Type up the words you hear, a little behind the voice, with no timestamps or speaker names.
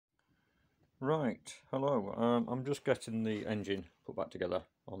Right, hello. I'm just getting the engine put back together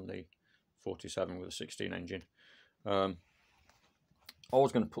on the 47 with a 16 engine. I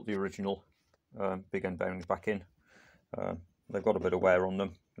was going to put the original big end bearings back in. They've got a bit of wear on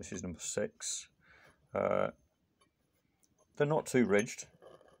them. This is number 6. They're not too ridged.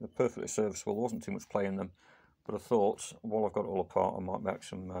 They're perfectly serviceable. There wasn't too much play in them, but I thought while I've got it all apart, I might make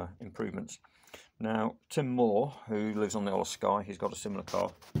some improvements. Now, Tim Moore, who lives on the Isle of Skye, he's got a similar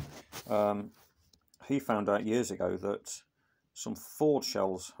car. He found out years ago that some Ford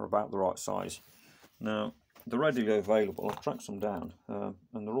shells are about the right size. Now, they're readily available. I've tracked some down, and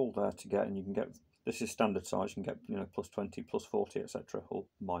they're all there to get. And you can get, this is standard size. You can get, plus 20, plus 40, etc., or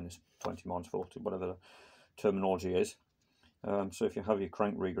minus 20, minus 40, whatever the terminology is. So if you have your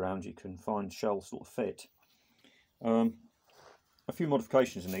crank reground, you can find shells that will fit. A few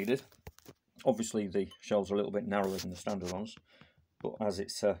modifications are needed. Obviously, the shells are a little bit narrower than the standard ones, but as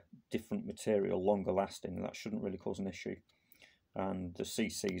it's a different material, longer lasting, that shouldn't really cause an issue. And the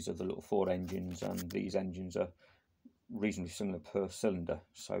CCs of the little Ford engines and these engines are reasonably similar per cylinder,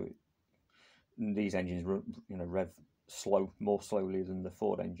 so these engines rev more slowly than the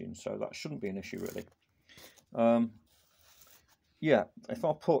Ford engines, so that shouldn't be an issue really. Yeah, if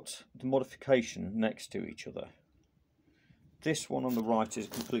I put the modification next to each other, this one on the right is a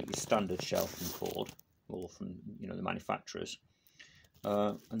completely standard shell from Ford, or from the manufacturers.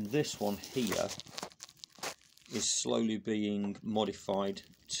 And this one here is slowly being modified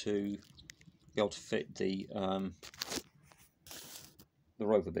to be able to fit the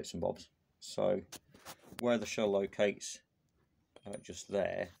Rover bits and bobs. So where the shell locates just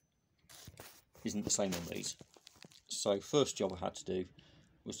there isn't the same on these. So first job I had to do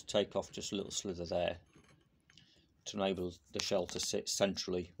was to take off just a little slither there to enable the shell to sit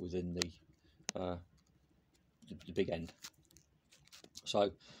centrally within the big end.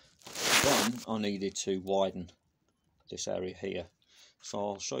 So then I needed to widen this area here. So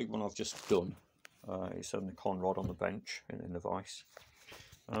I'll show you what I've just done. It's a con rod on the bench in the vise.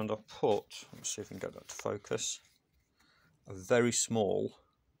 And I've put, let's see if we can get that to focus, a very small,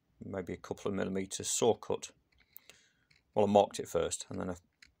 maybe a couple of millimetres saw cut. Well, I marked it first, and then a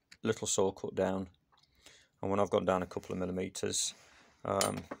little saw cut down. And when I've gone down a couple of millimetres,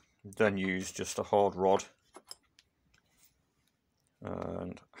 then used just a hard rod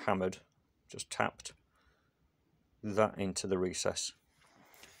and hammered, just tapped that into the recess.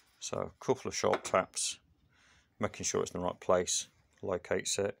 So a couple of sharp taps, making sure it's in the right place,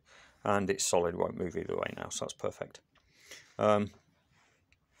 locates it, and it's solid, won't move either way now, so that's perfect.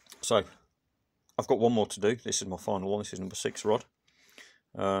 So I've got one more to do. This is my final one. This is number 6 rod.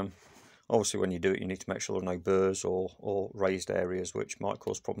 Obviously when you do it, you need to make sure there are no burrs or raised areas which might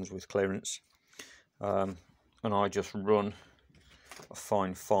cause problems with clearance. And I just run a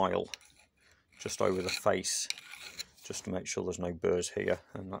fine file just over the face just to make sure there's no burrs here,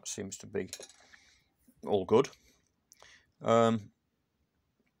 and that seems to be all good.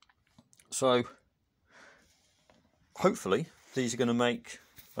 So hopefully these are going to make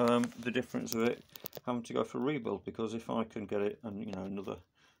the difference of it having to go for a rebuild, because if I can get it and another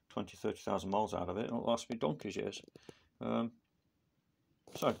 20,000-30,000 miles out of it, it'll last me donkey's years.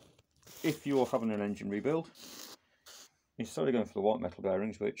 So if you're having an engine rebuild, instead of going for the white metal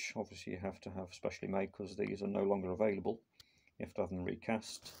bearings, which obviously you have to have specially made because these are no longer available, you have to have them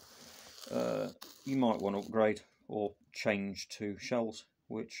recast, you might want to upgrade or change to shells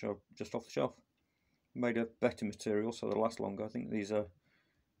which are just off the shelf, made of better material so they'll last longer. I think these are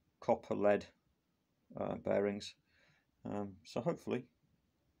copper lead bearings, so hopefully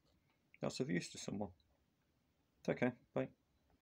that's of use to someone. Take care, bye.